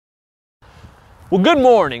Well, good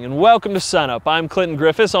morning and welcome to SUNUP. I'm Clinton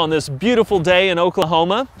Griffiths on this beautiful day in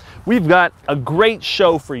Oklahoma. We've got a great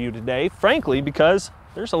show for you today, frankly, because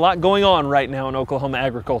there's a lot going on right now in Oklahoma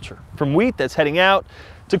agriculture. From wheat that's heading out,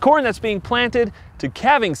 to corn that's being planted, to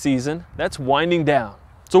calving season that's winding down.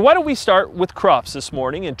 So why don't we start with crops this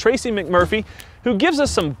morning and Tracy McMurphy, who gives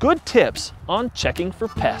us some good tips on checking for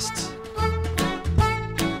pests.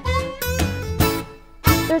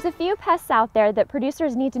 There's a few pests out there that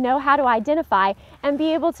producers need to know how to identify and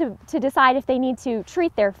be able to decide if they need to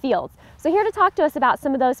treat their fields. So here to talk to us about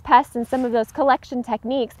some of those pests and some of those collection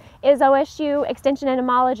techniques is OSU Extension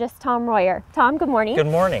Entomologist Tom Royer. Tom, good morning. Good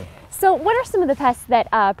morning. So what are some of the pests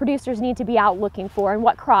that producers need to be out looking for, and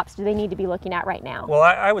what crops do they need to be looking at right now? Well,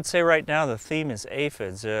 I would say right now the theme is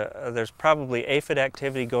aphids. There's probably aphid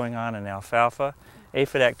activity going on in alfalfa,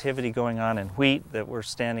 aphid activity going on in wheat that we're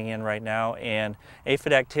standing in right now, and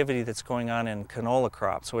aphid activity that's going on in canola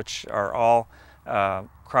crops, which are all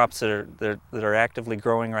crops that are actively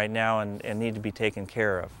growing right now and need to be taken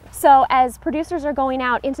care of. So as producers are going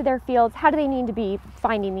out into their fields, how do they need to be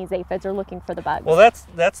finding these aphids or looking for the bugs? Well,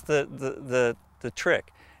 that's the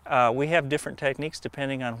trick. We have different techniques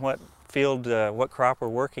depending on what field, what crop we're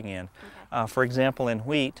working in. Okay. For example, in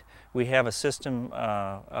wheat, we have a system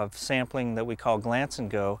of sampling that we call Glance and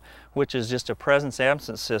Go, which is just a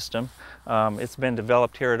presence-absence system. It's been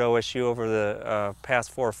developed here at OSU over the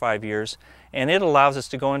past 4 or 5 years, and it allows us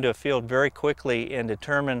to go into a field very quickly and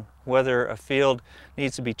determine whether a field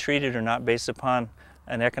needs to be treated or not based upon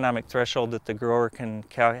an economic threshold that the grower can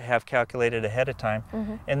have calculated ahead of time,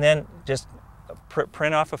 and then just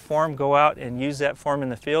print off a form, go out and use that form in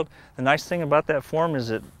the field. The nice thing about that form is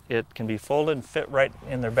that it can be folded and fit right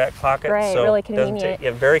in their back pocket. Great, so really convenient.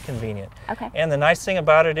 Yeah, very convenient. Okay. And the nice thing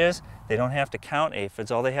about it is they don't have to count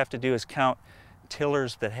aphids. All they have to do is count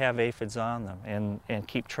tillers that have aphids on them and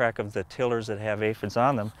keep track of the tillers that have aphids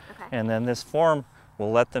on them. Okay. And then this form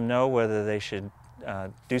will let them know whether they should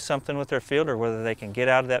do something with their field or whether they can get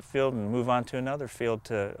out of that field and move on to another field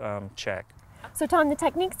to check. So Tom, the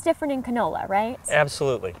technique's different in canola, right?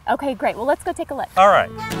 Absolutely. Okay, great. Well, let's go take a look. All right.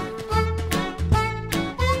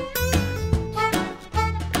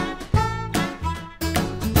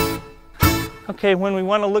 Okay, when we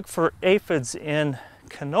want to look for aphids in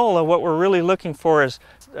canola, what we're really looking for is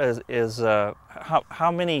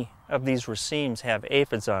how many of these racemes have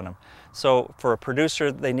aphids on them. So for a producer,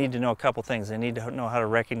 they need to know a couple things. They need to know how to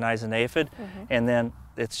recognize an aphid, and then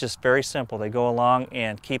it's just very simple. They go along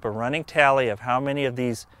and keep a running tally of how many of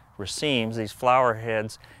these racemes, these flower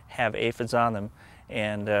heads, have aphids on them.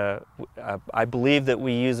 And I believe that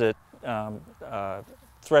we use a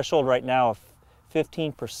threshold right now of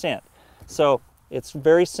 15%. So it's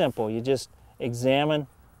very simple. You just examine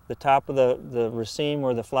the top of the raceme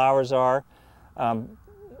where the flowers are, and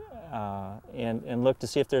look to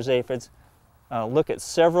see if there's aphids. Look at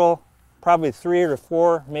several, probably 3 or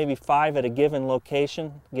 4, maybe 5 at a given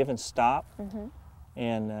location, given stop,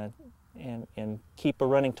 and keep a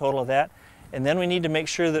running total of that. And then we need to make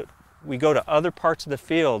sure that we go to other parts of the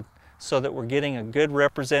field so that we're getting a good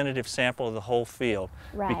representative sample of the whole field.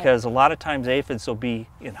 Right. Because a lot of times aphids will be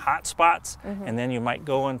in hot spots, and then you might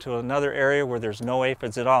go into another area where there's no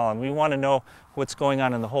aphids at all. And we want to know what's going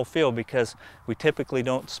on in the whole field because we typically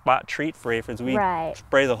don't spot treat for aphids. We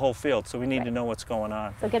spray the whole field, so we need to know what's going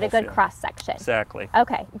on. So get a good cross section. Exactly.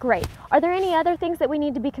 Okay, great. Are there any other things that we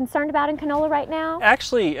need to be concerned about in canola right now?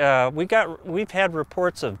 Actually, we've had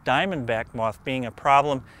reports of diamondback moth being a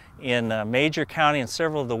problem in Major County and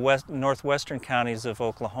several of the northwestern counties of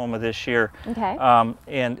Oklahoma this year. Okay.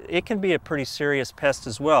 And it can be a pretty serious pest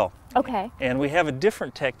as well. Okay. And we have a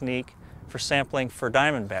different technique for sampling for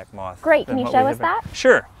diamondback moth. Great, can you show us that?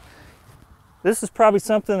 Sure. This is probably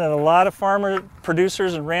something that a lot of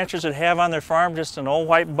producers and ranchers would have on their farm, just an old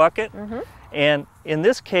white bucket. And in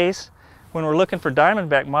this case, when we're looking for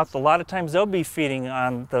diamondback moth, a lot of times they'll be feeding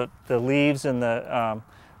on the leaves and the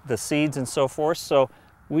seeds and so forth. So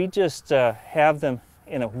we just have them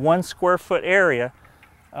in a 1 square foot area,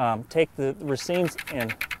 take the racemes,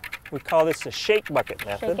 and we call this a shake bucket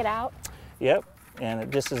method. Shake it out? Yep, and it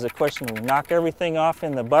just is a question of we knock everything off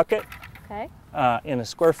in the bucket. Okay. In a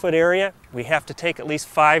square foot area. We have to take at least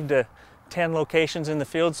 5 to 10 locations in the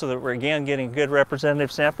field so that we're again getting a good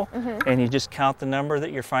representative sample, and you just count the number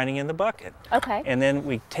that you're finding in the bucket. Okay. And then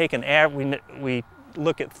we take we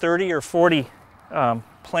look at 30 or 40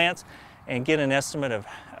 plants and get an estimate of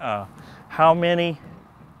how many.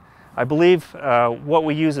 I believe what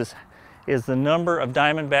we use is the number of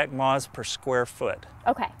diamondback moths per square foot.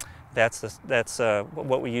 Okay. that's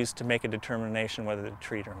what we use to make a determination whether to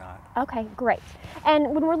treat or not. Okay, great.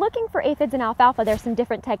 And when we're looking for aphids in alfalfa, there's some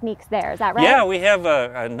different techniques there, is that right? Yeah, we have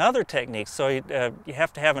another technique. So you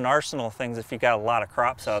have to have an arsenal of things if you got a lot of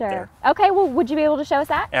crops out there. Okay, well, would you be able to show us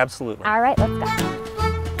that? Absolutely. All right, let's go.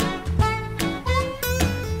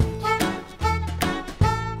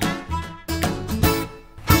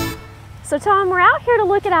 So Tom, we're out here to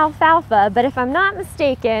look at alfalfa, but if I'm not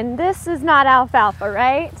mistaken, this is not alfalfa,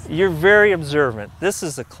 right? You're very observant. This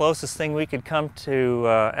is the closest thing we could come to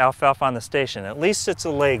alfalfa on the station. At least it's a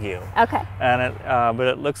legume. Okay. And but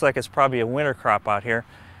it looks like it's probably a winter crop out here.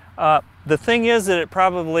 The thing is that it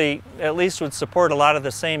probably at least would support a lot of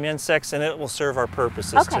the same insects, and it will serve our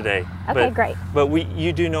purposes today. Okay, great. But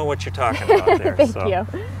you do know what you're talking about there. Thank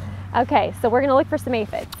you. Okay, so we're going to look for some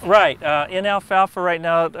aphids. Right. In alfalfa right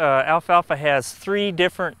now, alfalfa has 3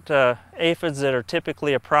 different aphids that are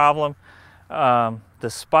typically a problem. The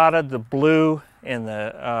spotted, the blue, and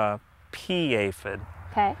the pea aphid.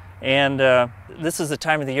 Okay. And this is the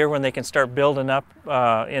time of the year when they can start building up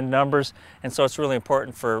in numbers, and so it's really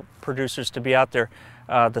important for producers to be out there.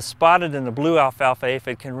 The spotted and the blue alfalfa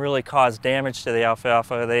aphid can really cause damage to the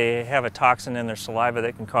alfalfa. They have a toxin in their saliva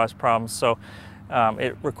that can cause problems. So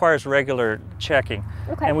it requires regular checking.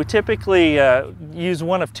 Okay. And we typically use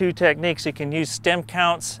one of 2 techniques. You can use stem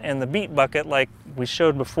counts and the beet bucket like we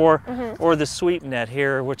showed before, or the sweep net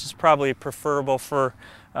here, which is probably preferable for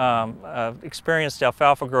experienced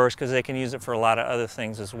alfalfa growers because they can use it for a lot of other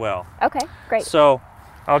things as well. Okay, great. So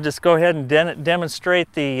I'll just go ahead and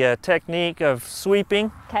demonstrate the technique of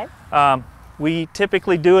sweeping. Okay. We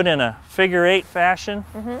typically do it in a figure-8 fashion.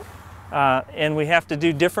 And we have to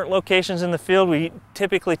do different locations in the field. We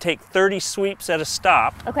typically take 30 sweeps at a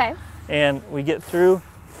stop. Okay. And we get through,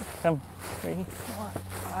 3, 4,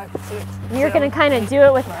 5, 6, You're going to kind of do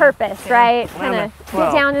it with purpose, right? Kind of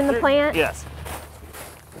get down in the plant? Yes.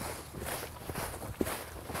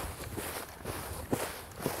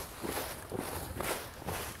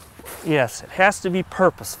 Yes, it has to be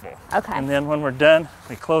purposeful. Okay. And then when we're done,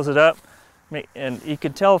 we close it up. And you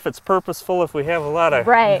can tell if it's purposeful if we have a lot of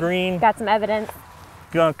green got some evidence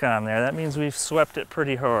gunk on there. That means we've swept it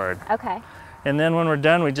pretty hard. Okay. And then when we're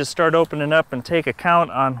done, we just start opening up and take a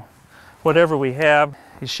count on whatever we have.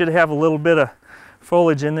 You should have a little bit of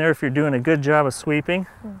foliage in there if you're doing a good job of sweeping.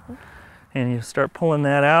 And you start pulling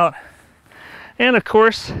that out. And of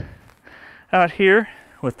course, out here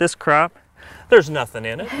with this crop, there's nothing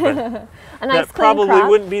in it. But a nice that probably crop.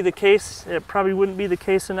 wouldn't be the case. It probably wouldn't be the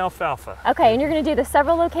case in alfalfa. Okay, and you're going to do the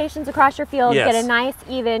several locations across your field, yes. get a nice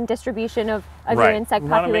even distribution of right. your insect we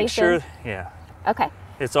population. Want to make sure, yeah. Okay.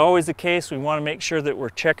 It's always the case. We want to make sure that we're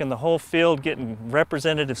checking the whole field, getting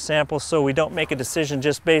representative samples, so we don't make a decision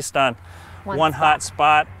just based on one hot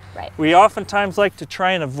spot. Right. We oftentimes like to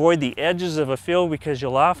try and avoid the edges of a field because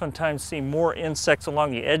you'll oftentimes see more insects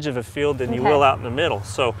along the edge of a field than you will out in the middle.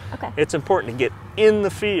 So it's important to get in the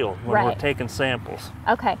field when we're taking samples.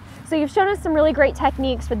 Okay, so you've shown us some really great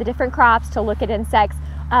techniques for the different crops to look at insects.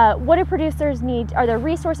 What do producers need? Are there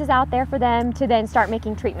resources out there for them to then start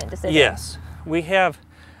making treatment decisions? Yes, we have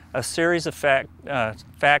a series of fact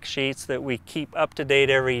sheets that we keep up to date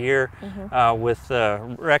every year with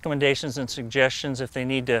recommendations and suggestions if they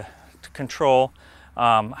need to control,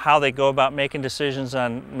 how they go about making decisions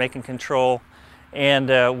on making control.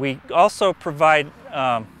 And we also provide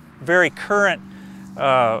very current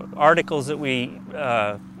articles that we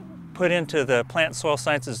put into the Plant Soil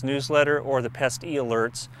Sciences newsletter or the pest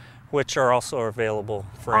e-alerts, which are also available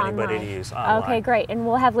for anybody to use online. Okay, great. And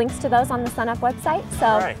we'll have links to those on the SUNUP website.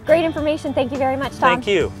 So great information. Thank you very much, Tom. Thank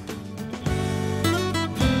you.